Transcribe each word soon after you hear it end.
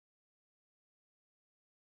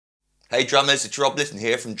Hey drummers, it's Rob Litton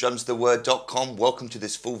here from drumstheword.com. Welcome to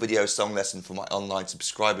this full video song lesson for my online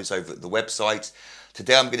subscribers over at the website.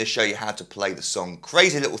 Today I'm going to show you how to play the song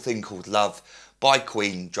Crazy Little Thing Called Love by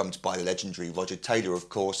Queen, drummed by the legendary Roger Taylor, of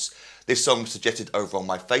course. This song was suggested over on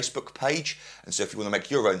my Facebook page, and so if you want to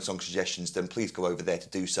make your own song suggestions, then please go over there to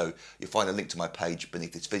do so. You'll find a link to my page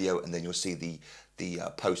beneath this video, and then you'll see the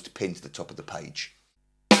post pinned to the top of the page.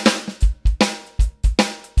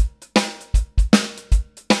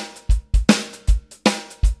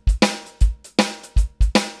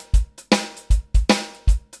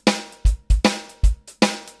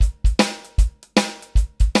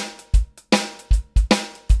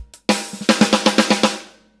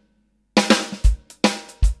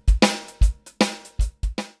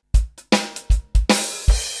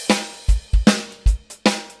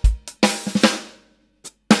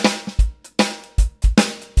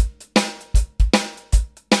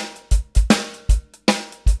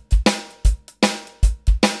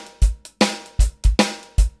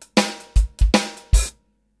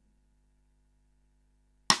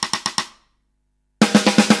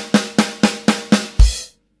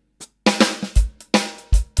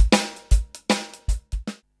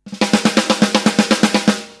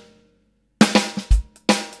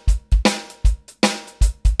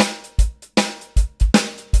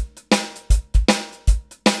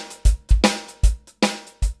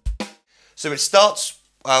 So it starts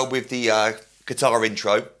with the guitar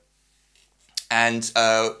intro, and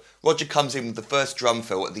Roger comes in with the first drum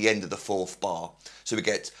fill at the end of the fourth bar. So we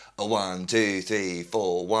get a 1, 2, 3,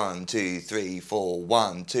 4, 1, 2, 3, 4,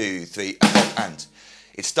 1, 2, 3, and.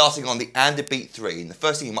 It's starting on the and a beat 3, and the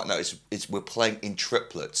first thing you might notice is we're playing in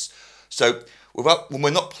triplets. So when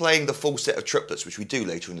we're not playing the full set of triplets, which we do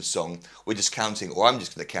later in the song, we're just counting, or I'm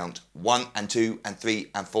just going to count 1 and 2 and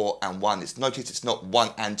 3 and 4 and 1. Notice it's not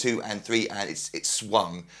 1 and 2 and 3 and it's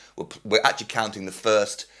swung. We're actually counting the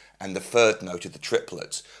first and the third note of the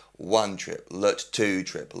triplet. 1 triplet, 2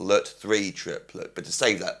 triplet, 3 triplet. But to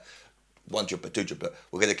save that, 1 triplet, 2 triplet,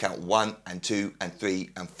 we're going to count 1 and 2 and 3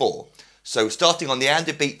 and 4. So starting on the and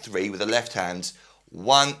a beat 3 with the left hand,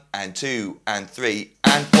 1 and 2 and 3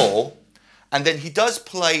 and 4. And then he does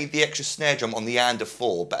play the extra snare drum on the and of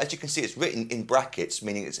 4, but as you can see it's written in brackets,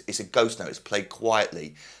 meaning it's a ghost note, it's played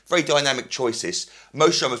quietly. Very dynamic choices.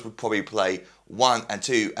 Most drummers would probably play 1 and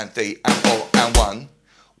 2 and 3 and 4 and 1.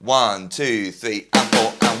 1, 2, 3 and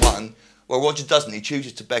 4 and 1. Well, Roger doesn't, he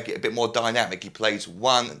chooses to make it a bit more dynamic. He plays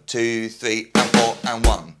 1, 2, 3 and 4 and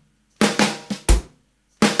 1.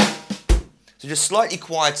 So just slightly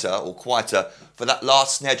quieter for that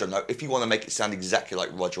last snare drum note if you want to make it sound exactly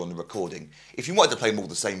like Roger on the recording. If you wanted to play them all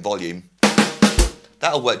the same volume,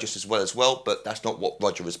 that'll work just as well, but that's not what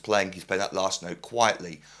Roger is playing. He's playing that last note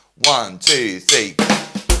quietly. 1, 2, 3.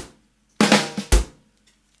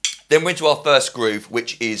 Then we're into our first groove,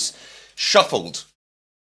 which is shuffled.